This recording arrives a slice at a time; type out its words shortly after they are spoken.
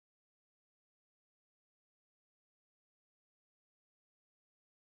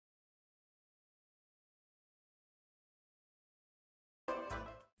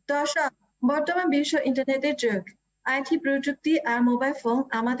দর্শক, বর্তমান বিশ্ব ইন্টারনেটের যুগ। আইটি প্রযুক্তি আর মোবাইল ফোন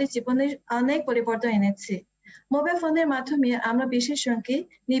আমাদের জীবনে অনেক পরিবর্তন এনেছে। মোবাইল ফোনের মাধ্যমে আমরা বিশ্বের সঙ্গে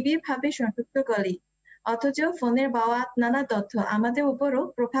নিবিড়ভাবে সংযুক্ত করি, অথচ ফোনের পাওয়া নানা তথ্য আমাদের উপরও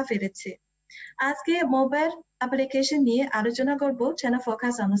প্রভাব ফেলেছে। আজকে মোবাইল অ্যাপ্লিকেশন নিয়ে আলোচনা করব চ্যানেল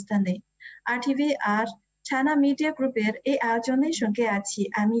ফোকাস অনুষ্ঠানে। RTV আর ছানা মিডিয়া গ্রুপের এই আয়োজনের সঙ্গে আছি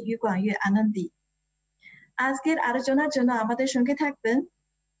আমি ইউকোয়াংইউ আনন্দী। আজকের আলোচনার জন্য আমাদের সঙ্গে থাকবেন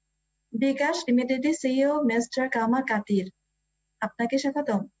বিকাশ লিমিটেডের সিইও মিস্টার কামাল কাদির। আপনাকে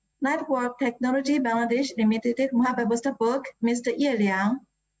স্বাগতম। নেটওয়ার্ক টেকনোলজি বাংলাদেশ লিমিটেডের মহাব্যবস্থাপক মিস্টার ইয়ে লিয়াং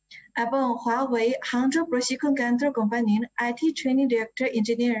এবং হুয়াওয়ে হাংজৌ প্রশিক্ষণ কেন্দ্র কোম্পানির IT training director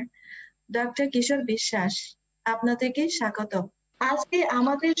engineer doctor কিশোর বিশ্বাস, আপনাদেরকে স্বাগতম। আজকে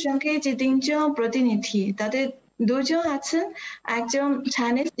আমাদের সঙ্গে যে তিনজন প্রতিনিধি, তাদের দুজন আছেন, একজন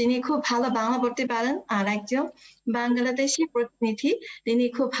চাইনিজ, তিনি খুব ভালো বাংলা পড়তে পারেন, আর একজন বাংলাদেশি প্রতিনিধি, তিনি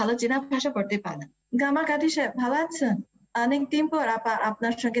খুব ভালো চীনা ভাষা পড়তে পারেন। কামাল কাদির সাহেব, ভালো আছেন? অনেকদিন পর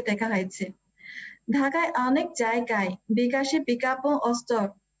আপনার সঙ্গে দেখা হয়েছে। ঢাকায় অনেক জায়গায় বিকাশের বিজ্ঞাপন ও স্টল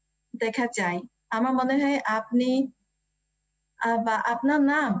দেখা যায়। আমার মনে হয় আপনি বা আপনার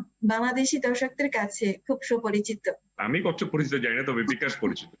নাম বাংলাদেশি দর্শকদের কাছে খুব সুপরিচিত। আমি কত পরিচিত জানি না, তবে বিকাশ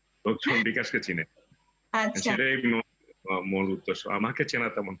পরিচিত, লোকজন বিকাশকে চিনে। আচ্ছা, সেটাই মূল উদ্দেশ্য, আমাকে চেনা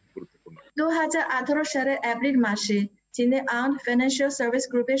তেমন গুরুত্বপূর্ণ। 2018 সালের এপ্রিল মাসে চীনে আর্মড ফাইন্যান্সিয়াল সার্ভিস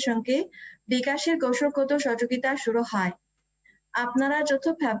গ্রুপের সঙ্গে বিকাশের কৌশলগত সহযোগিতা শুরু হয়। আপনারা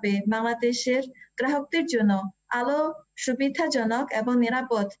যৌথভাবে বাংলাদেশের গ্রাহকদের জন্য আলো সুবিধাজনক এবং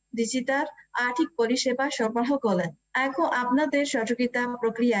নিরাপদ ডিজিটাল আর্থিক পরিষেবা সরবরাহ করেন। এখন আপনাদের সহযোগিতা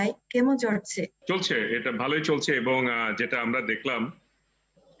প্রক্রিয়ায় কেমন চলছে? এটা ভালোই চলছে, এবং যেটা আমরা দেখলাম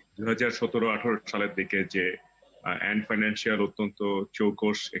 2017-18 সালের দিকে যে অ্যান্ড ফাইন্যান্সিয়াল অত্যন্ত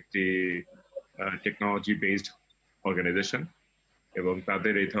চৌকস একটি টেকনোলজি বেসড অর্গানাইজেশন, এবং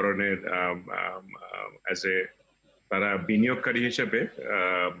তাদের এই ধরনের তারা বিনিয়োগকারী হিসেবে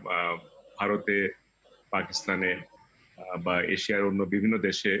ভারতে, পাকিস্তানে বা এশিয়ার অন্য বিভিন্ন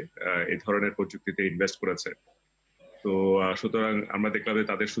দেশে এই ধরনের প্রযুক্তিতে ইনভেস্ট করেছে। তো সুতরাং আমরা দেখলাম যে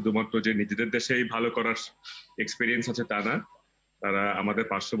তাদের শুধুমাত্র যে নিজেদের দেশেই ভালো করার এক্সপিরিয়েন্স আছে তা না, তারা আমাদের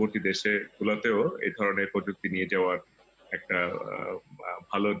পার্শ্ববর্তী দেশগুলোতেও এই ধরনের প্রযুক্তি নিয়ে যাওয়ার একটা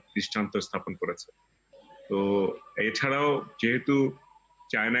ভালো দৃষ্টান্ত স্থাপন করেছে। তো এছাড়াও যেহেতু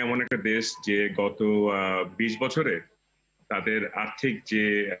চায়না এমন একটা দেশ যে গত 20 বছরে তাদের আর্থিক যে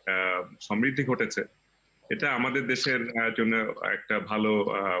সমৃদ্ধি ঘটেছে, এটা আমাদের দেশের জন্য একটা ভালো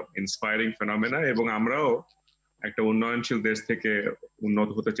ইন্সপায়ারিং ফেনোমেনা, এবং আমরাও একটা উন্নয়নশীল দেশ থেকে উন্নত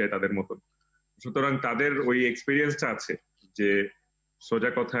হতে চাই তাদের মতন। সুতরাং তাদের ওই এক্সপিরিয়েন্সটা আছে যে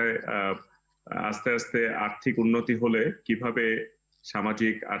সোজা কথায় আস্তে আস্তে আর্থিক উন্নতি হলে কিভাবে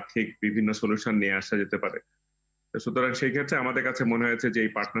সামাজিক আর্থিক বিভিন্ন সলিউশন নিয়ে আসা যেতে পারে। সুতরাং সেই ক্ষেত্রে আমাদের কাছে মনে হয়েছে যে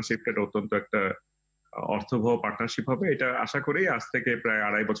এই পার্টনারশিপটা অত্যন্ত একটা অর্থবহ পার্টনারশিপ হবে। এটা আশা করি আজ থেকে প্রায়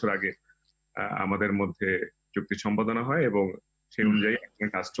 2.5 বছর আগে আমাদের মধ্যে চুক্তি সম্পাদনা হয়, এবং সেই অনুযায়ী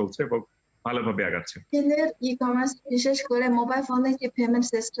কাজ চলছে এবং ভালোভাবে আগাচ্ছে। চীনের ই-কমার্স, বিশেষ করে মোবাইল ফোনের যে পেমেন্ট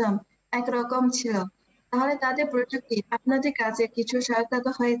সিস্টেম একরকম ছিল, তাহলে তাদের প্রযুক্তি আপনাদের কাছে কিছু সহায়তা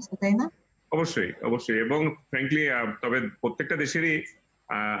তো হয়েছে, তাই না? অবশ্যই অবশ্যই, এবং ফ্র্যাঙ্কলি তবে প্রত্যেকটা দেশেরই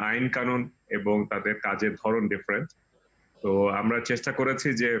আইন কানুন এবং তাদের কাজের ধরন ডিফারেন্ট। তো আমরা চেষ্টা করেছি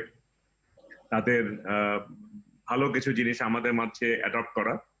যে তাদের ভালো কিছু জিনিস আমাদের মাঝে অ্যাডপ্ট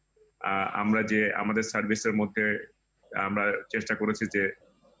করা। আমরা যে আমাদের সার্ভিসের মধ্যে আমরা চেষ্টা করেছি যে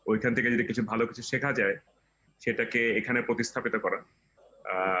ওইখান থেকে যদি কিছু ভালো কিছু শেখা যায় সেটাকে এখানে প্রতিস্থাপিত করা।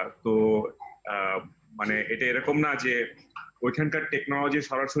 তো মানে এটা এরকম না যে ওইখানকার টেকনোলজি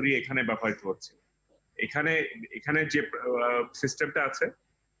সরাসরি এখানে ব্যবহৃত হচ্ছে। এখানে যে সিস্টেমটা আছে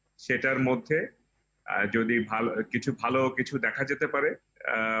সেটার মধ্যে যদি ভালো কিছু দেখা যেতে পারে,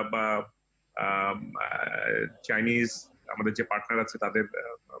 বা চাইনিজ আমাদের যে পার্টনার আছে তাদের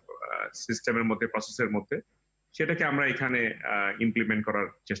সিস্টেমের মধ্যে, প্রসেসের মধ্যে, সেটাকে আমরা এখানে ইমপ্লিমেন্ট করার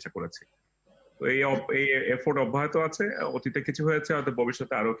চেষ্টা করেছি। তো এই এফোর্ট অব্যাহত আছে। অতীতে কিছু হয়েছে, হয়তো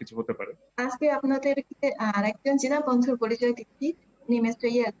ভবিষ্যতে আরো কিছু হতে পারে। আজকে আপনাদেরকে আরেকজন চীনা বন্ধুর পরিচয় দিচ্ছি, তিনি মিস্টার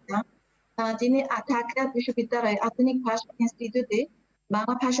ইয়ালিয়া। যিনি ঢাকা বিশ্ববিদ্যালয়ে আধুনিক ভাষা ইনস্টিটিউটে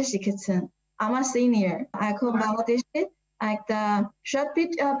বাংলা ভাষা শিখেছেন, আমার সিনিয়র। এখন বাংলাদেশে একটা short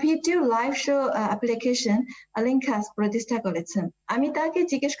video live show application লিঙ্কাস প্রতিষ্ঠা করেছেন। আমি তাকে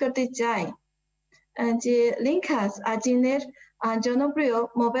জিজ্ঞেস করতে চাই যে লিঙ্কাস আর চীনের জনপ্রিয়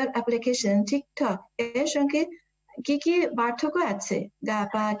মোবাইল অ্যাপ্লিকেশন টিকটক এর সঙ্গে কি কি পার্থক্য আছে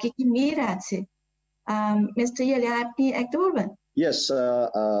বা কি কি মিল আছে? মিস্টার ইয়ালিয়া, আপনি একটু বলবেন? Yes,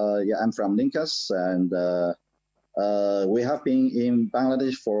 yeah, I'm from Linkas, and we have been in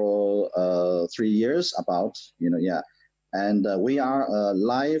Bangladesh for 3 years. and we are a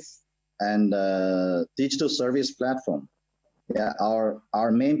live and digital service platform. Yeah,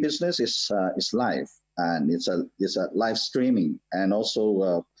 our main business is live, and it's a live streaming, and also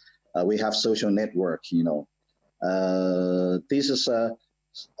we have social network. This is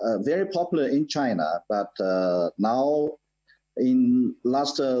very popular in China, but now in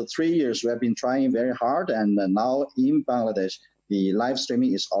last 3 years we have been trying very hard, and now in Bangladesh the live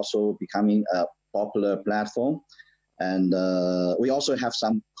streaming is also becoming a popular platform, and we also have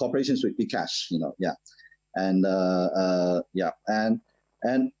some cooperations with Bcash. Yeah. And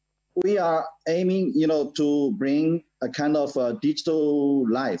and we are aiming, to bring a kind of digital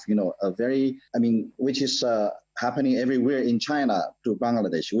life, a very, which is happening everywhere in China to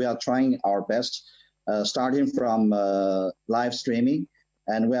Bangladesh. We are trying our best, starting from live streaming,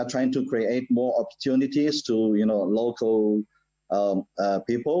 and we are trying to create more opportunities to, local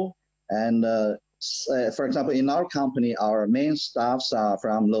people. And for example, in our company, our main staffs are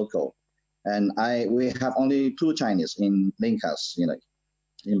from local. And we have only 2 Chinese in Linkas,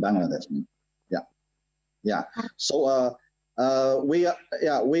 in Bangladesh. Yeah. So we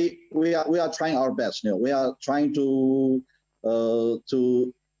are trying our best. We are trying to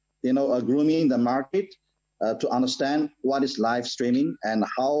grooming the market to understand what is live streaming and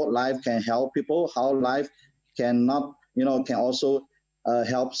how live can help people, how live can also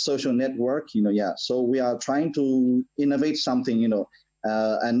help social network. So we are trying to innovate something,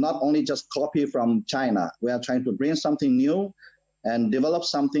 and not only just copy from China. We are trying to bring something new and develop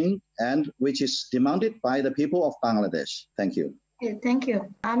something and which is demanded by the people of Bangladesh. Thank you. Thank you.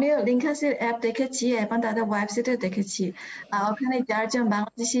 আমিও লিঙ্কাসের app দেখেছি এবং তাদের ওয়েবসাইটে দেখেছি। ওখানে 4 জন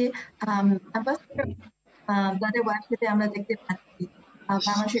Bangladeshi ambassador তাদের ওয়েবসাইটে আমরা দেখতে পাচ্ছি।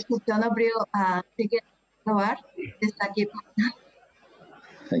 বাংলাদেশের খুব জনপ্রিয় ক্রিকেট খেলোয়াড় সাকিব।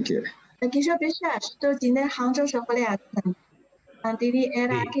 Thank you. কিশোর বিশ্বাস তো চীনের হাংজৌ সফরে আছেন। তিনি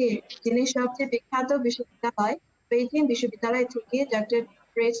এর আগে চীনের সবচেয়ে বিখ্যাত বিশ্ববিদ্যালয় বেইজিং বিশ্ববিদ্যালয় থেকে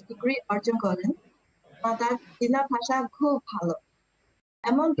ডক্টরেট ডিগ্রি অর্জন করেন। তার চীনা ভাষা খুব ভালো,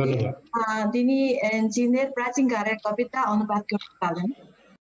 এমনকি তিনি চীনের প্রাচীন গানের কবিতা অনুবাদ করতে পারেন।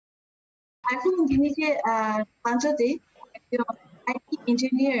 এখন তিনি যে হাংজৌতে একজন আইটি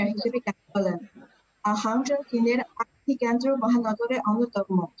ইঞ্জিনিয়ার হিসেবে কাজ করেন। হাংজৌ চীনের আইটি কেন্দ্র মহানগরের অন্যতম।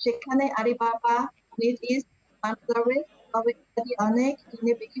 সেখানে আলিবাবা, নেটইস্ট, ইত্যাদি অনেক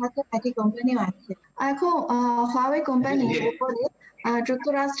চীনের বিখ্যাত আইটি কোম্পানিও আছে। এখন হুয়াওয়ে কোম্পানির উপরে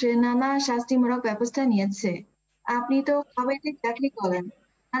যুক্তরাষ্ট্রের নানা শাস্তিমূলক ব্যবস্থা নিয়েছে। আপনি তো হুয়াওয়েতে চাকরি করেন,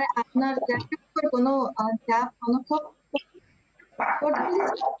 আর আপনার চাকরির উপর কোনো চাপ অনুভব?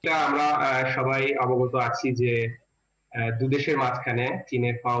 আমরা সবাই অবগত আছি যে দুদেশের মাঝখানে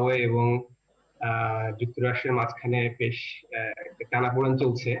চীনের হুয়াওয়ে এবং যুক্তরাষ্ট্রের মাঝখানে বেশ টানাপোড়েন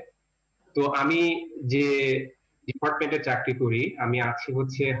চলছে। তো আমি যে ডিপার্টমেন্টে চাকরি করি, আমি আছি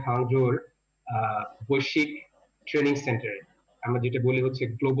হচ্ছে হাংজৌর বৈশ্বিক ট্রেনিং সেন্টারে, আমরা যেটা বলি হচ্ছে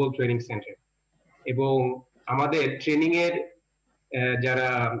গ্লোবাল ট্রেনিং সেন্টার। এবং আমাদের ট্রেনিং এর যারা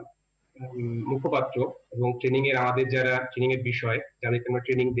মুখপাত্র এবং ট্রেনিং এর আমাদের যারা ট্রেনিং এর বিষয় যাদেরকে আমরা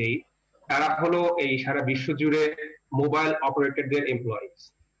ট্রেনিং দেই, তারা হলো এই সারা বিশ্ব জুড়ে মোবাইল অপারেটরদের এমপ্লয়িজ।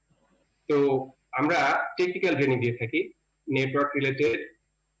 তো আমরা টেকনিক্যাল ট্রেনিং দিয়ে থাকি, network related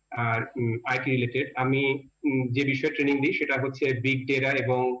R IT related. আমি যে বিষয়ে ট্রেনিং দিই সেটা হচ্ছে বিগ ডেটা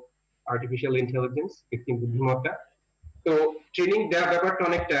এবং আর্টিফিশিয়াল ইন্টেলিজেন্স, কৃত্রিম বুদ্ধিমত্তা। তো ট্রেনিং দেওয়ার ব্যাপারটা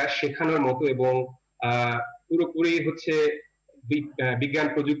অনেকটা শেখানোর মতো এবং পুরোপুরি হচ্ছে বিজ্ঞান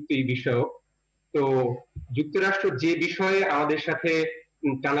প্রযুক্তি বিষয়ক। তো যুক্তরাষ্ট্র যে বিষয়ে আমাদের সাথে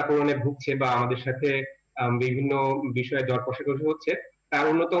টানাপোড়েনে ভুগছে বা আমাদের সাথে বিভিন্ন বিষয়ে দর কষাকষি হচ্ছে, তার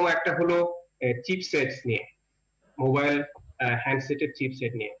অন্যতম একটা হলো চিপসেটস নিয়ে, মোবাইল হ্যান্ডসেটের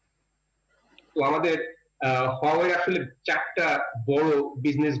চিপসেট নিয়ে। তো আমাদের হুয়াওয়ে আসলে 4টা বড়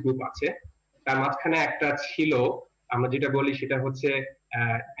বিজনেস গ্রুপ আছে। তার মাঝখানে একটা ছিল, আমরা যেটা বলি সেটা হচ্ছে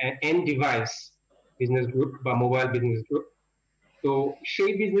এন্ড ডিভাইস বিজনেস গ্রুপ বা মোবাইল বিজনেস গ্রুপ। তো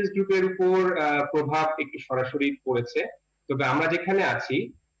সেই বিজনেস গ্রুপের উপর প্রভাব একটু সরাসরি পড়েছে। তবে আমরা যেখানে আছি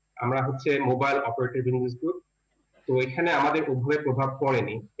আমরা হচ্ছে মোবাইল অপারেটর বিজনেস গ্রুপ, তো এখানে আমাদের উভয় প্রভাব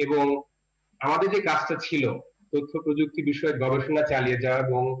পড়েনি। এবং আমাদের যে কাজটা ছিল তথ্য প্রযুক্তি বিষয়ে গবেষণা চালিয়ে যাওয়া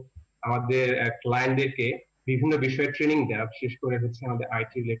এবং আমাদের ক্লায়েন্টদেরকে বিভিন্ন বিষয়ে ট্রেনিং দেওয়া, বিশেষ করে হচ্ছে আমাদের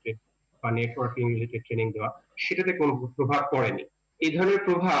আইটি রিলেটেড বা নেটওয়ার্কিং রিলেটেড ট্রেনিং দেওয়া, সেটাতে কোনো প্রভাব পড়েনি। এই ধরনের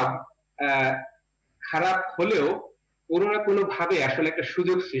প্রভাব খারাপ হলেও কোনো না কোনো ভাবে আসলে একটা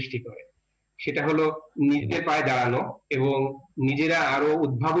সুযোগ সৃষ্টি করে। সেটা হলো নিজেদের পায়ে দাঁড়ানো এবং নিজেরা আরো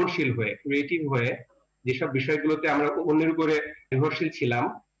উদ্ভাবনশীল হয়ে, ক্রিয়েটিভ হয়ে যেসব বিষয়গুলোতে আমরা অন্যের উপরে নির্ভরশীল ছিলাম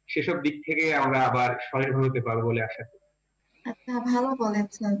সেসব দিক থেকে আমরা আবার স্বনির্ভর হতে পারবো বলে আশা করি। আচ্ছা, ভালো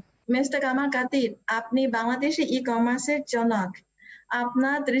বলেছেন। মিস্টার কামাল কাদির, আপনি বাংলাদেশে ই কমার্সের জনক।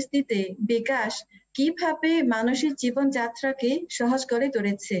 আপনার দৃষ্টিতে বিকাশ কিভাবে মানুষের জীবনযাত্রাকে সহজ করে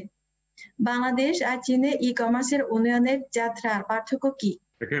তুলেছে? বাংলাদেশ আর চীনে ই কমার্সের উন্নয়নের যাত্রার পার্থক্য কি?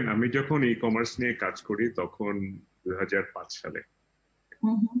 দেখেন, আমি যখন ই কমার্স নিয়ে কাজ করি তখন 2005 সালে।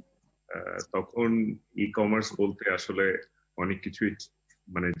 তখন ই কমার্স বলতে আসলে অনেক কিছুই,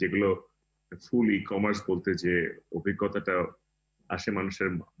 মানে যেগুলো ফুল ই কমার্স বলতে যে অভিজ্ঞতাটা আসে মানুষের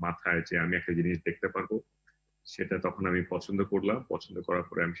মাথায় যে আমি একটা জিনিস দেখতে পারবো, সেটা তখন আমি পছন্দ করলাম। পছন্দ করার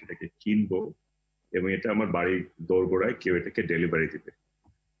পরে আমি সেটাকে কিনবো এবং এটা আমার বাড়ির দোরগোড়ায় কেউ এটাকে ডেলিভারি দিবে।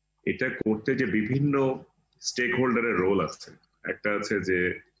 এটা করতে যে বিভিন্ন স্টেক হোল্ডারের রোল আছে। একটা আছে যে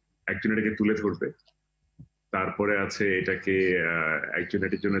একজন এটাকে তুলে ধরবে, তারপরে আছে এটাকে একজন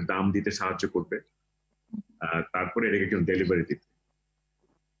এটার জন্য দাম দিতে সাহায্য করবে, তারপরে এটাকে একজন ডেলিভারি দিবে।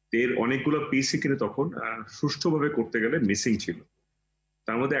 এর অনেকগুলো পিসই কিন্তু তখন সুষ্ঠুভাবে করতে গেলে মিসিং ছিল।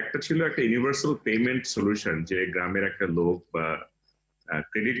 তার মধ্যে একটা ছিল একটা ইউনিভার্সাল পেমেন্ট সলিউশন, যে গ্রামের একটা লোক বা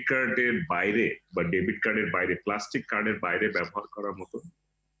ক্রেডিট কার্ডের বাইরে বা ডেবিট কার্ডের বাইরে, প্লাস্টিক কার্ডের বাইরে ব্যবহার করার মতন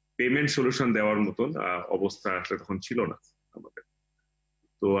পেমেন্ট সলিউশন দেওয়ার মতন অবস্থা আসলে তখন ছিল না আমাদের।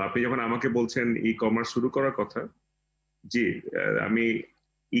 তো আপনি যখন আমাকে বলছেন ই কমার্স শুরু করার কথা, জি, আমি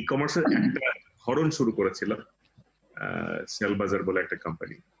ই কমার্সের একটা ধরন শুরু করেছিলাম, সেল বাজার বলে একটা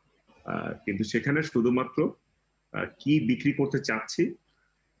কোম্পানি। কিন্তু সেখানে শুধুমাত্র কি বিক্রি করতে চাচ্ছি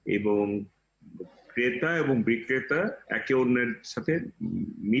এবং ক্রেতা এবং বিক্রেতা একে অন্যের সাথে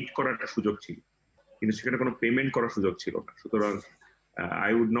মিট করার একটা সুযোগ ছিল, কিন্তু সেখানে কোনো পেমেন্ট করার সুযোগ ছিল না। সুতরাং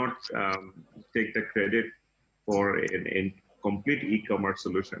I would not take the credit for a complete e-commerce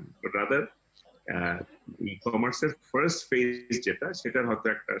solution, but rather e-commerceের first phase যেটা, সেটার হয়তো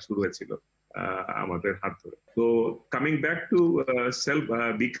একটা শুরু হয়েছিল আমাদের হাত ধরে। তো কামিং ব্যাক টু সেলফ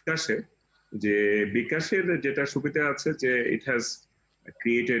বিকাশে, যে বিকাশের যেটা সুবিধা আছে যে it has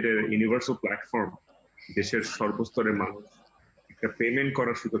created A universal platform. দেশের সর্বস্তরের মানুষ একটা পেমেন্ট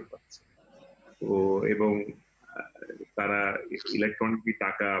করার সুযোগ পাচ্ছে, তো এবং তারা ইলেকট্রনিকলি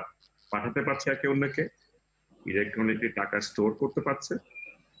টাকা পাঠাতে পারছে একে অন্যকে, ইলেকট্রনিকলি টাকা স্টোর করতে পারছে,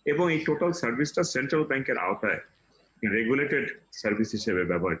 এবং এই টোটাল সার্ভিসটা সেন্ট্রাল ব্যাংকের আওতায় রেগুলেটেড সার্ভিস হিসেবে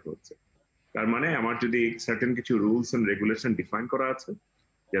ব্যবহৃত হচ্ছে। তার মানে আমার যদি সার্টেন কিছু রুলস এন্ড রেগুলেশন ডিফাইন করা আছে,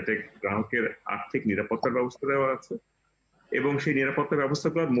 যাতে গ্রাহকের আর্থিক নিরাপত্তার ব্যবস্থা দেওয়া আছে, এবং সেই নিরাপত্তা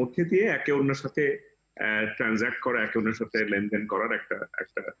ব্যবস্থাগুলোর মধ্যে দিয়ে একে অন্যের সাথে ট্রানজাক্ট করা, একে অন্যের সাথে লেনদেন করার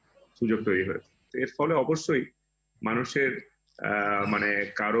একটা সুযোগ তৈরি হয়েছে। এর ফলে অবশ্যই মানুষের মানে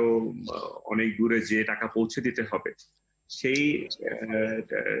কারো অনেক দূরে যে টাকা পৌঁছে দিতে হবে, সেই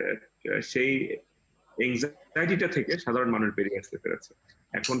সেই এংজাইটিটা থেকে সাধারণ মানুষ বেরিয়ে আসতে পেরেছে।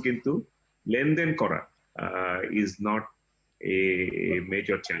 এখন কিন্তু লেনদেন করা is not a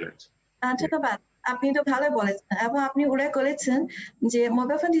major challenge. ধন্যবাদ, আপনি তো ভালো বলেছেন এবং আপনি উল্লেখ করেছেন যে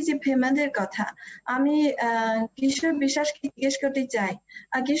মোবাইল ফোন যে পেমেন্টের কথা। আমি কিশোর বিশ্বাসকে জিজ্ঞেস করতে চাই,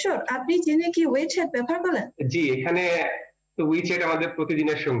 কিশোর, আপনি চীনে কি ওয়েবসাইট ব্যবহার করেন? জি, এখানে তো উইচ্যাট আমাদের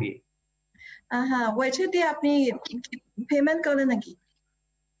প্রতিদিনের সঙ্গী। হ্যাঁ, ওয়েবসাইট দিয়ে আপনি পেমেন্ট করেন নাকি?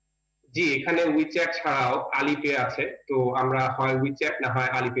 জি, এখানে উইচ্যাট ছাড়াও আলিপে আছে, তো আমরা হয় উইচ্যাট না হয়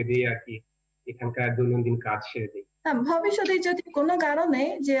আলিপে দিয়ে আর কি এখানকার দৈনন্দিন কাজ সেরে দিই। ভবিষ্যতে যদি কোনো কারণে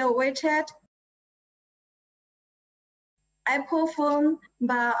যে ওয়েবসাইট, অ্যাপল ফোন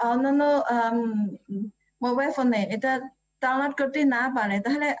বা অন্যান্য মোবাইল ফোনে এটা ডাউনলোড করতে না পারে,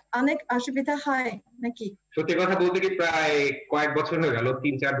 তাহলে অনেক অসুবিধা হয় নাকি? সত্যি কথা বলতে কি, প্রায় কয়েক বছর হয়ে গেল,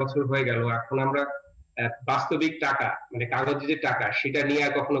 3-4 বছর হয়ে গেল, এখন আমরা বাস্তবিক টাকা মানে কাগজে যে টাকা সেটা নিয়ে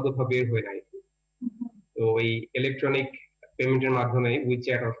আর কখনো কোথাও বের হয়ে নাই। তো এই ইলেকট্রনিক পেমেন্টের মাধ্যমে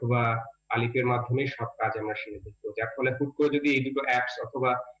উইচ্যাট অথবা আলিপের মাধ্যমে সব কাজ আমরা সেরে দিই। তো যার ফলে হুট করে যদি এই দুটো অ্যাপস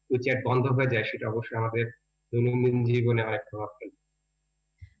অথবা উইচ্যাট বন্ধ হয়ে যায়, সেটা অবশ্যই আমাদের দৈনন্দিন জীবনে অনেক প্রভাব ফেলবে।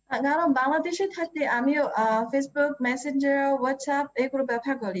 কারণ বাংলাদেশে থাকতে আমিও ফেসবুক, মেসেঞ্জার, হোয়াটসঅ্যাপ এগুলো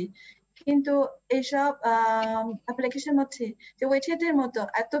ব্যবহার করি, কিন্তু এইসব অ্যাপ্লিকেশন মধ্যে যে ওয়েবসাইটের মতো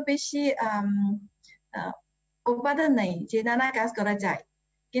এত বেশি উপাদান নেই যে নানা কাজ করা যায়।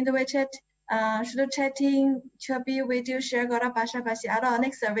 কিন্তু ওয়েবসাইট শুধু চ্যাটিং, ছবি, ভিডিও শেয়ার করার পাশাপাশি আরো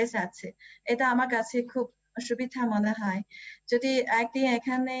অনেক সার্ভিস আছে। এটা আমার কাছে খুব সুবিধা মনে হয়। যদি একদিন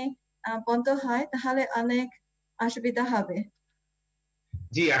এখানে বন্ধ হয় তাহলে অনেক অসুবিধা হবে।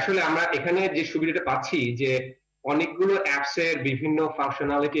 জি, আসলে আমরা এখানে যে সুবিধাটা পাচ্ছি যে অনেকগুলো অ্যাপস এর বিভিন্ন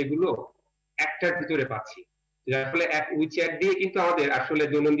ফাংশনালিটি এগুলো একটার ভিতরে পাচ্ছি, যার ফলে এক উইচ্যাট দিয়ে কিন্তু আমাদের আসলে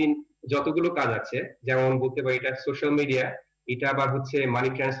দৈনন্দিন যতগুলো কাজ আছে, যেমন বলতে পারি এটা সোশ্যাল মিডিয়া, এটা আবার হচ্ছে মানি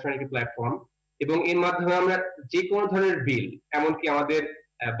ট্রান্সফার একটি প্ল্যাটফর্ম, এবং এর মাধ্যমে আমরা যে কোনো ধরনের বিল, এমনকি আমাদের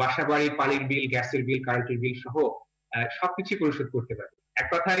বাসা বাড়ির পানির বিল, গ্যাসের বিল, কারেন্টের বিল সহ সবকিছু পরিশোধ করতে পারি। এক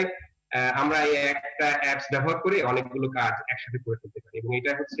কথায় আমরা এই একটা অ্যাপস ব্যবহার করে অনেকগুলো কাজ একসাথে করে ফেলতে পারি, এবং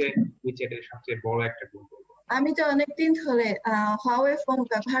এটা হচ্ছে উইচ্যাটের সবচেয়ে বড় একটা গুণ বলবো। আমি তো অনেকদিন ধরে Huawei ফোন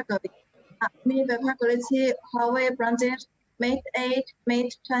ব্যবহার করি। আমি ব্যবহার করেছি Huawei ব্র্যান্ডের Mate 8,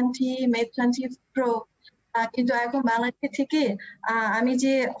 Mate 20, Mate 20 Pro। কিন্তু এখন বাংলাদেশ থেকে আমি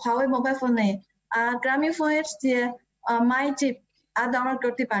যে Huawei মোবাইল ফোনে গ্রামীণ ফোনের যে মাই চিপ ডাউনলোড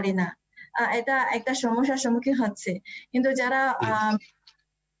করতে পারি না। এটা একটা সমস্যার সম্মুখীন হচ্ছে। কিন্তু যারা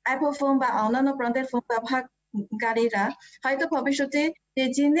অ্যাপল ফোন বা অন্যান্য ব্র্যান্ডের ফোন ব্যবহারকারীরা হয়তো ভবিষ্যতে যে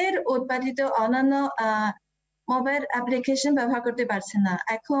চীনের উৎপাদিত অন্যান্য মোবাইল অ্যাপ্লিকেশন ব্যবহার করতে পারছে না।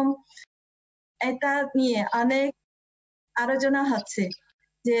 এখন এটা নিয়ে অনেক আলোচনা হচ্ছে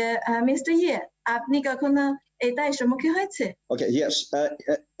যে মিস্টার ইয়ে, আপনি কখনো এটার সম্মুখীন হয়েছে? Okay, yes.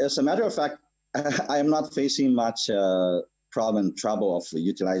 As a matter of fact, I am not facing much trouble of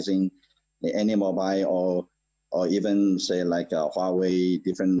utilizing any mobile or even say like Huawei,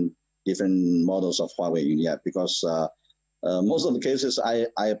 different models of Huawei. Yeah, because most of the cases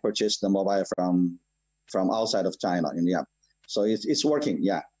I purchased the mobile from outside of China. Yeah, so it's working.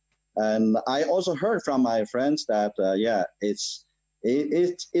 Yeah, and I also heard from my friends that yeah, it's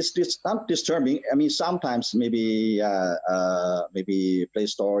not disturbing. I mean, sometimes maybe Play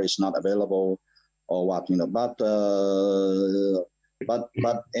Store is not available or what,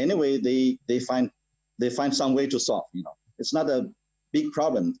 but anyway, they find some way to solve. It's not a big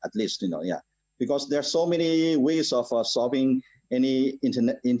problem, at least, yeah, because there are so many ways of solving any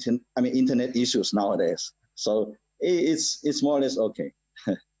internet issues nowadays. So it's more or less okay.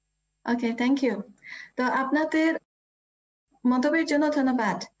 Okay, thank you. তো আপনাদের মন্তব্যের জন্য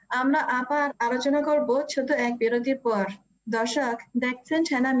ধন্যবাদ। আমরা আবার আলোচনা করব ছোট এক বিরতির পর। দর্শক দেখছেন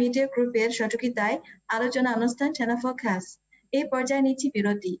চ্যানেল মিডিয়া গ্রুপের সহযোগিতায় আলোচনা অনুষ্ঠান চ্যানেল ফোকাস। এই পর্যায়ে নিচ্ছি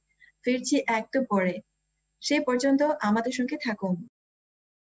বিরতি, ফিরছি একটু পরে। সেই পর্যন্ত আমাদের সঙ্গে থাকুন।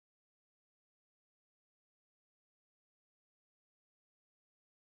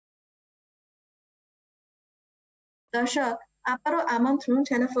 দর্শক আবারও আমন্ত্রণ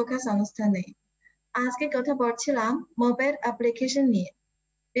চ্যানেল ফোকাস অনুষ্ঠানে। আজকে কথা বলছিলাম মোবাইল অ্যাপ্লিকেশন নিয়ে।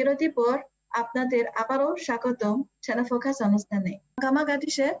 বিরতির পর আপনাদের আবারও স্বাগতম চ্যানেল ফোকাস অনুষ্ঠানে।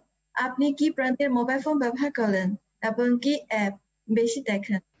 কামাগাটিসে আপনি কি ব্র্যান্ডের মোবাইল ফোন ব্যবহার করেন এবং কি অ্যাপ বেশি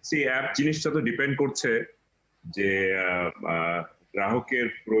দেখেন? অ্যাপ জিনিসটা তো ডিপেন্ড করছে যে গ্রাহকের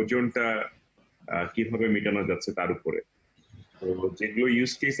প্রয়োজনটা কিভাবে মেটানো যাচ্ছে তার উপরে। তো যেগুলো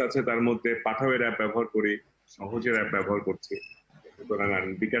ইউজ কেস আছে তার মধ্যে পাঠাওয়ের অ্যাপ ব্যবহার করি, সহজের অ্যাপ ব্যবহার করছি, সুতরাং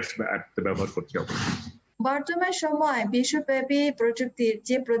বিকাশ অ্যাপ ব্যবহার করছি। বর্তমান সময় বিশ্বব্যাপী প্রযুক্তির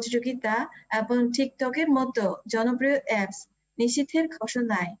যে প্রতিযোগিতা এবং টিকটকের মতো জনপ্রিয় অ্যাপস নিষিদ্ধের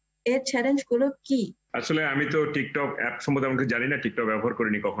ঘোষণায় এর চ্যালেঞ্জগুলো কি? আসলে আমি তো টিকটক অ্যাপ সম্বন্ধে আমাকে জানি না, টিকটক ব্যবহার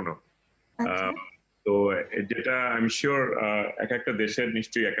করিনি কখনো। তো যেটা আমি শিওর এক একটা দেশের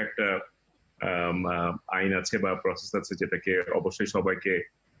নিশ্চয়ই এক একটা আইন আছে বা প্রসেস আছে যেটাকে অবশ্যই সবাইকে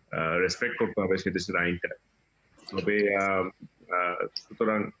রেসপেক্ট করতে হবে সে দেশের আইনটা। তবে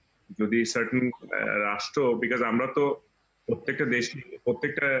সুতরাং যদি সার্টেন রাষ্ট্র, বিকজ আমরা তো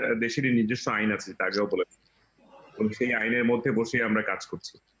প্রত্যেকটা দেশেরই নিজস্ব আইন আছে, আগেও বলে, এবং সেই আইনের মধ্যে বসে আমরা কাজ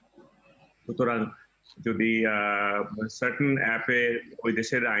করছি। সুতরাং যদি সার্টেন অ্যাপে ওই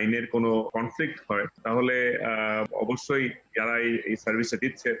দেশের আইনের কোনো কনফ্লিক্ট হয় তাহলে অবশ্যই যারা এই সার্ভিসটা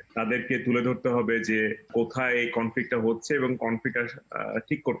দিচ্ছে তাদেরকে তুলে ধরতে হবে যে কোথায় এই কনফ্লিক্টটা হচ্ছে এবং কনফ্লিক্টটা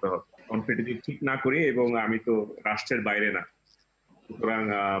ঠিক করতে হবে। কনফ্লিক্ট যদি ঠিক না করি, এবং আমি তো রাষ্ট্রের বাইরে না, সুতরাং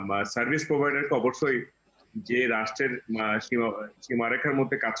সার্ভিস প্রোভাইডারকে অবশ্যই যে রাষ্ট্রের সীমারেখার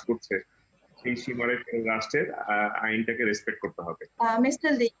মধ্যে কাজ করছে সেই সীমারেখার রাষ্ট্রের আইনটাকে রেসপেক্ট করতে হবে।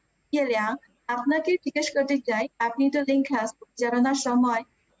 মিস্টার লি ইয়ালিয়াং, আপনাকে জিজ্ঞেস করতে চাই, আপনি তো লিঙ্ক পরিচালনার সময়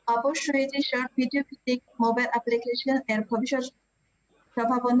অবশ্যই যে শর্ট ভিডিও ভিত্তিক মোবাইল অ্যাপ্লিকেশন এর ভবিষ্যৎ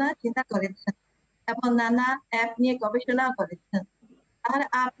সম্ভাবনা চিন্তা করেছেন এবং নানা অ্যাপ নিয়ে গবেষণা করেছেন। আর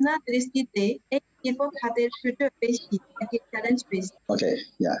আপনার দৃষ্টিতে এই শিল্প খাতের সুযোগ বেশি নাকি চ্যালেঞ্জ বেশি? Okay,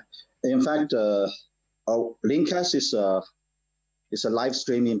 yeah. In fact, Linkcast is a live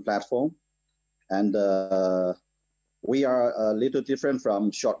streaming platform, and we are a little different from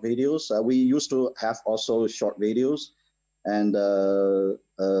short videos. We used to have also short videos, and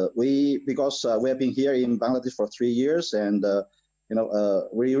because we have been here in Bangladesh for 3 years, and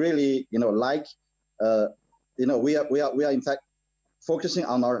we really like we are in fact focusing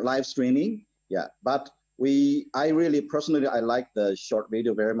on our live streaming. Yeah, but I really personally I like the short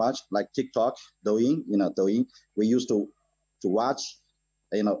video very much, like TikTok, Douyin. We used to watch.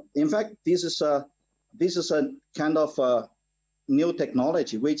 In fact, this is a kind of new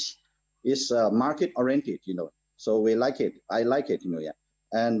technology which is market oriented. So we like it. I like it. Yeah,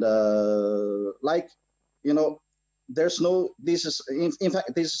 and there's no. This is in fact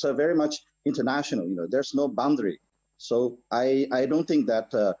this is a very much international. There's no boundary. So I don't think that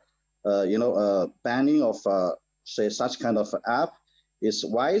banning of say such kind of app is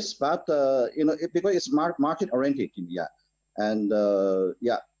wise, but because it's market oriented, yeah, and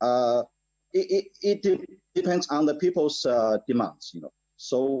it depends on the people's demands,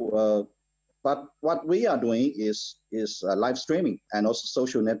 So, but what we are doing is live streaming and also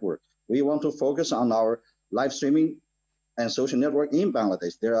social network. We want to focus on our live streaming and social network in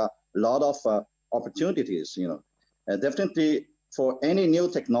Bangladesh. There are a lot of opportunities, definitely for any new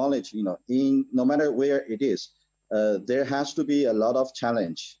technology, in no matter where it is, there has to be a lot of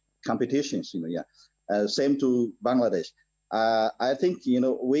challenge, competitions, same to Bangladesh. I think,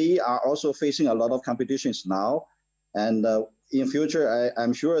 we are also facing a lot of competitions now, and in future,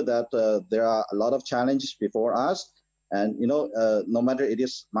 I'm sure that there are a lot of challenges before us, and no matter it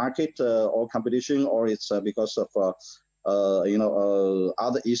is market or competition, or it's because of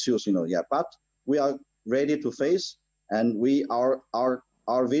other issues, but we are ready to face, and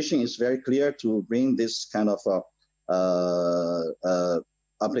our vision is very clear to bring this kind of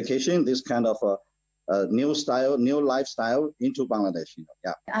application, this kind of new style, new lifestyle into Bangladesh.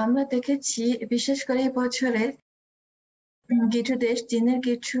 আমরা দেখেছি বিশেষ করে এই বছরে কিছু দেশ চীনের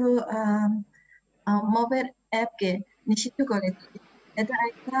কিছু মোবাইল অ্যাপকে নিষিদ্ধ করেছে। এটা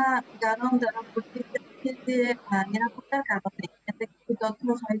একটা কারণ যারা যে নিরাপত্তার কারণে এতে কিছু তথ্য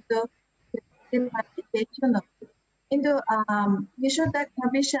হয়তো সেই জন্য। কিন্তু কিশোর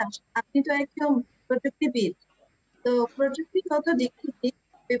বিশ্বাস, আপনি তো একদম প্রযুক্তিবিদ, তো প্রযুক্তিগত দিক থেকে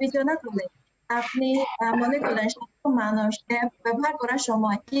বিবেচনা করলে আপনি মনে করেন মানুষ অ্যাপ ব্যবহার করার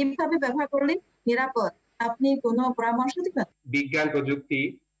সময় কিভাবে ব্যবহার করলে নিরাপদ? আপনি কোনো পরামর্শ দিবেন? বিজ্ঞান প্রযুক্তি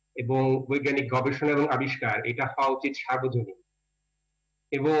এবং বৈজ্ঞানিক গবেষণা এবং আবিষ্কার এটা হওয়া উচিত সার্বজনীন,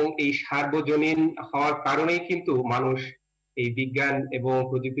 এবং এই সার্বজনীন হওয়ার কারণেই কিন্তু মানুষ এই বিজ্ঞান এবং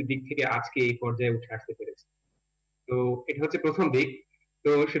প্রযুক্তির দিক থেকে আজকে এই পর্যায়ে উঠে আসতে পেরেছে। তো এটা হচ্ছে প্রথম দিক।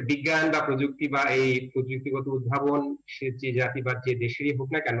 তো সে বিজ্ঞান বা প্রযুক্তি বা এই প্রযুক্তিগত উদ্ভাবন সে যে জাতি বা যে দেশেরই হোক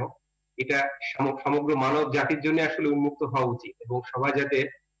না কেন, এটা সমগ্র মানব জাতির জন্য আসলে উন্মুক্ত হওয়া উচিত, এবং সবাই যাতে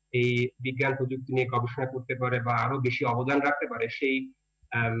এই বিজ্ঞান প্রযুক্তি নিয়ে গবেষণা করতে পারে বা আরো বেশি অবদান রাখতে পারে, সেই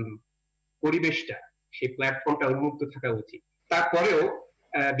পরিবেশটা, সেই প্ল্যাটফর্মটা উন্মুক্ত থাকা উচিত। তারপরেও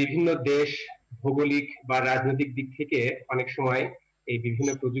বিভিন্ন দেশ ভৌগোলিক বা রাজনৈতিক দিক থেকে অনেক সময় এই বিভিন্ন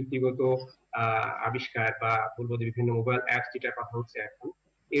প্রযুক্তিগত আবিষ্কার বা বলবো যে বিভিন্ন মোবাইল অ্যাপস যেটা কথা হচ্ছে এখন,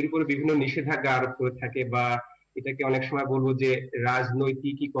 এর উপরে বিভিন্ন নিষেধাজ্ঞা আরোপ করে থাকে, বা এটাকে অনেক সময় বলবো যে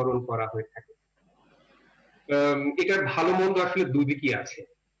রাজনৈতিকীকরণ করা হয়ে থাকে। এটার ভালো মন্দ আসলে দুই দিকই আছে।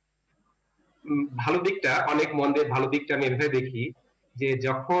 ভালো দিকটা, অনেক মন্দের ভালো দিকটা আমি এভাবে দেখি যে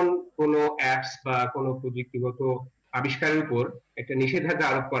যখন কোনো অ্যাপস বা কোনো প্রযুক্তিগত আবিষ্কারের উপর একটা নিষেধাজ্ঞা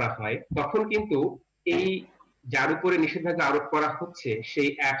আরোপ করা হয়, তখন কিন্তু এই যার উপরে নিষেধাজ্ঞা আরোপ করা হচ্ছে সেই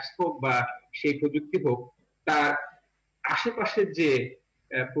অ্যাপস হোক বা সেই প্রযুক্তি হোক, তার আশেপাশের যে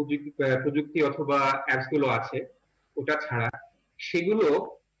প্রযুক্তি অথবা অ্যাপস গুলো আছে ওটা ছাড়া সেগুলো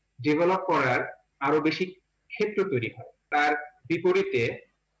ডেভেলপ করার আরো বেশি ক্ষেত্র তৈরি হয়। তার বিপরীতে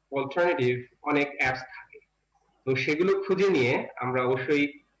অল্টারনেটিভ অনেক অ্যাপস থাকে, তো সেগুলো খুঁজে নিয়ে আমরা অবশ্যই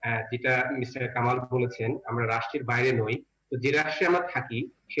যেটা মিস্টার কামাল বলেছেন, আমরা রাষ্ট্রের বাইরে নই, তো যে রাষ্ট্রে আমরা থাকি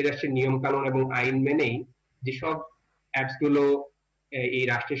সে রাষ্ট্রের নিয়ম কানুন এবং আইন মেনেই যেসব অ্যাপস গুলো এই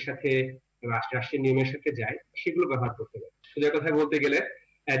রাষ্ট্রের সাথে রাষ্ট্রের নিয়মের সাথে যায় সেগুলো ব্যবহার করতে হবে। সোজা কথা বলতে গেলে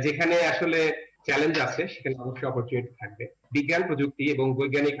যেখানে আসলে চ্যালেঞ্জ আছে সেখানে অবশ্যই অপরচুনিটি থাকবে। বিজ্ঞান প্রযুক্তি এবং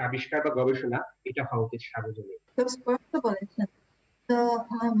বৈজ্ঞানিক আবিষ্কার বা গবেষণা এটা হওয়া উচিত সার্বজনীন। খুব স্পষ্ট বলেছেন। তো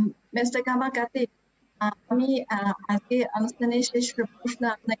মিস্টার কামাল কাতি, আমি আজকে অনুষ্ঠানের শেষ প্রশ্ন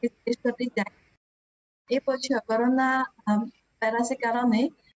আপনাকে শেষ করতে চাই। এই বছর করোনা ভাইরাসের কারণে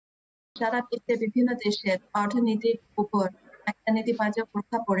সারা বিশ্বের বিভিন্ন দেশের অর্থনীতির উপর একটা নেতিবাচক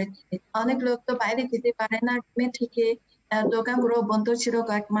প্রভাব পড়েছে। অনেক লোক তো বাইরে যেতে পারে না, থেকে দোকানগুলো বন্ধ ছিল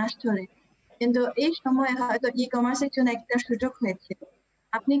কয়েক মাস ধরে, কিন্তু এই সময় হয়তো ই কমার্সের জন্য একটা সুযোগ হয়েছে।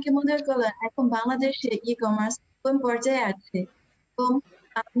 আপনি কি মনে করেন এখন বাংলাদেশে ই কমার্স কোন পর্যায়ে আছে, এবং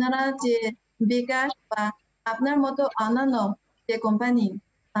আপনারা যে বিকাশ বা আপনার মতো অন্যান্য যে কোম্পানি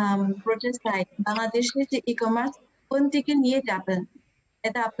প্রচেষ্টায় বাংলাদেশে যে ই কমার্স কোন দিকে নিয়ে যাবেন,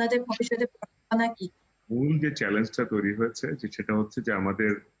 এটা আপনাদের ভবিষ্যতে পরিকল্পনা কি? মূল যে চ্যালেঞ্জটা তৈরি হয়েছে সেটা হচ্ছে যে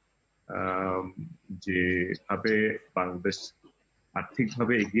আমাদের যেভাবে বাংলাদেশ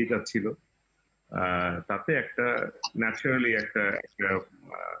আর্থিকভাবে এগিয়ে যাচ্ছিল, তাতে একটা ন্যাচারালি একটা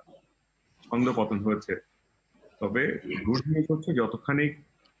ছন্দপতন হয়েছে। তবে গুড নিউজ হচ্ছে যতখানি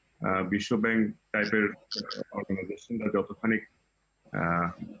বিশ্ব ব্যাংক টাইপের অর্গানাইজেশনটা যতখানি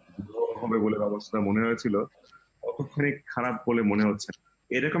হবে বলে ব্যবস্থা মনে হয়েছিল, ততখানি খারাপ বলে মনে হচ্ছে।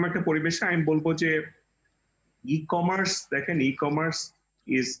 এরকম একটা পরিবেশে আমি বলবো যে ই কমার্স, দেখেন ই কমার্স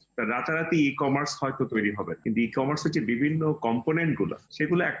ইজ রাতারাতি ই কমার্স হয়তো তৈরি হবে, কিন্তু ই কমার্সের যে বিভিন্ন কম্পোনেন্ট গুলো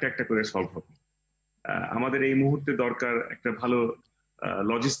সেগুলো একটা একটা করে সলভ হবে। আমাদের এই মুহূর্তে দরকার একটা ভালো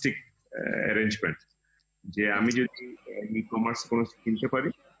লজিস্টিক অ্যারেঞ্জমেন্ট, যে আমি যদি ই কমার্স কোনো কিনতে পারি,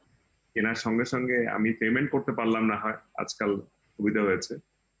 কেনার সঙ্গে সঙ্গে আমি পেমেন্ট করতে পারলাম না হয়, আজকাল সুবিধা হয়েছে,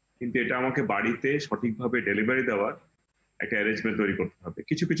 কিন্তু এটা আমাকে বাড়িতে সঠিকভাবে ডেলিভারি দেওয়ার একটা অ্যারেঞ্জমেন্ট তৈরি করতে হবে।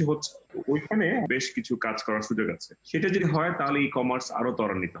 কিছু কিছু হচ্ছে, ওইখানে বেশ কিছু কাজ করার সুযোগ আছে। সেটা যদি হয় তাহলে ই কমার্স আরো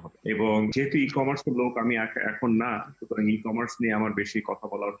ত্বরান্বিত হবে। এবং যেহেতু ই কমার্স এর লোক আমি এখন না, সুতরাং ই কমার্স নিয়ে আমার বেশি কথা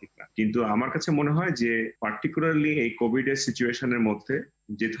বলাও ঠিক না। কিন্তু আমার কাছে মনে হয় যে পার্টিকুলারলি এই কোভিড এর সিচুয়েশনের মধ্যে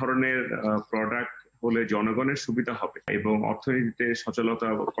যে ধরনের প্রোডাক্ট হলে জনগণের সুবিধা হবে এবং অর্থনীতিতে সচলতা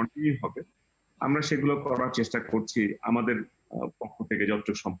কন্টিনিউ হবে, আমরা সেগুলো করার চেষ্টা করছি আমাদের পক্ষ থেকে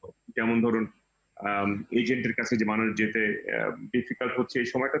যতটুকু সম্ভব। যেমন ধরুন এজেন্টের কাছে যে মানুষ যেতে ডিফিকাল্ট হচ্ছে এই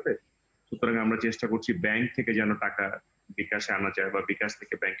সময়টাতে, সুতরাং আমরা চেষ্টা করছি ব্যাংক থেকে যেন টাকা বিকাশে আনা যায় বা বিকাশ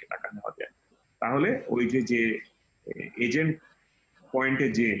থেকে ব্যাংকে টাকা নেওয়া যায়। তাহলে ওই যে এজেন্ট পয়েন্টে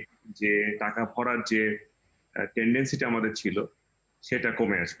যে টাকা ভরার যে টেন্ডেন্সিটা আমাদের ছিল সেটা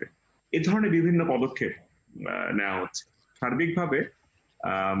কমে আসবে। এই ধরনের বিভিন্ন পদক্ষেপ নেওয়া হচ্ছে। সার্বিকভাবে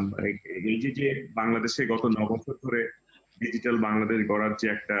এই যে বাংলাদেশে গত 9 বছর ধরে ডিজিটাল বাংলাদেশ গড়ার যে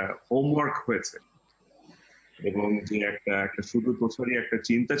একটা হোমওয়ার্ক হয়েছে এবং যে একটা শুধু প্রসারী একটা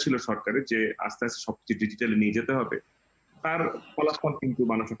চিন্তা ছিল সরকারের যে আস্তে আস্তে সবকিছু ডিজিটালি নিয়ে যেতে হবে, তার ফলাফল কিন্তু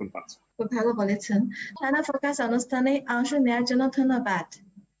মানুষ এখন পাচ্ছে। খুব ভালো বলেছেন। টানা ফোকাস অনুষ্ঠানে অংশ নেওয়ার জন্য ধন্যবাদ।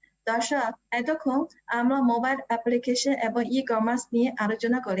 দর্শক, এতক্ষণ আমরা মোবাইল অ্যাপ্লিকেশন এবং ই কমার্স নিয়ে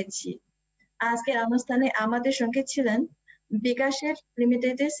আলোচনা করেছি। আজকের অনুষ্ঠানে আমাদের সঙ্গে ছিলেন বিকাশের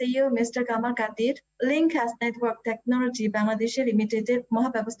লিমিটেডের CEO mister Kamal Kadir, link has network technology বাংলাদেশের লিমিটেডের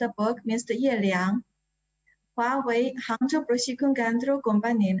মহাব্যবস্থাপক মিস্টার ইয়ে লিয়াং, Huawei হাংঝৌ প্রশিক্ষণ কেন্দ্র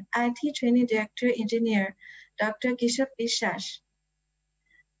কোম্পানির IT training director engineer doctor কিশোর বিশ্বাস।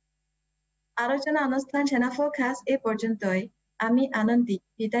 আলোচনা অনুষ্ঠান টানা ফোকাস এ পর্যন্তই। আমি আনন্দী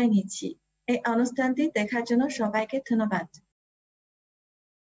বিদায় নিচ্ছি। এই অনুষ্ঠানটি দেখার জন্য সবাইকে ধন্যবাদ।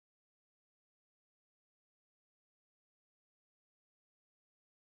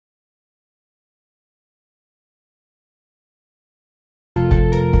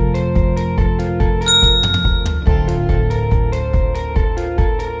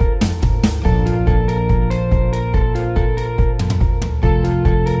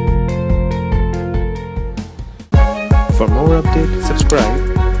 For more updates, subscribe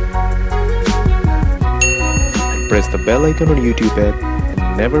and press the bell icon on YouTube app and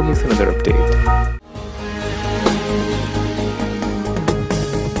never miss another update.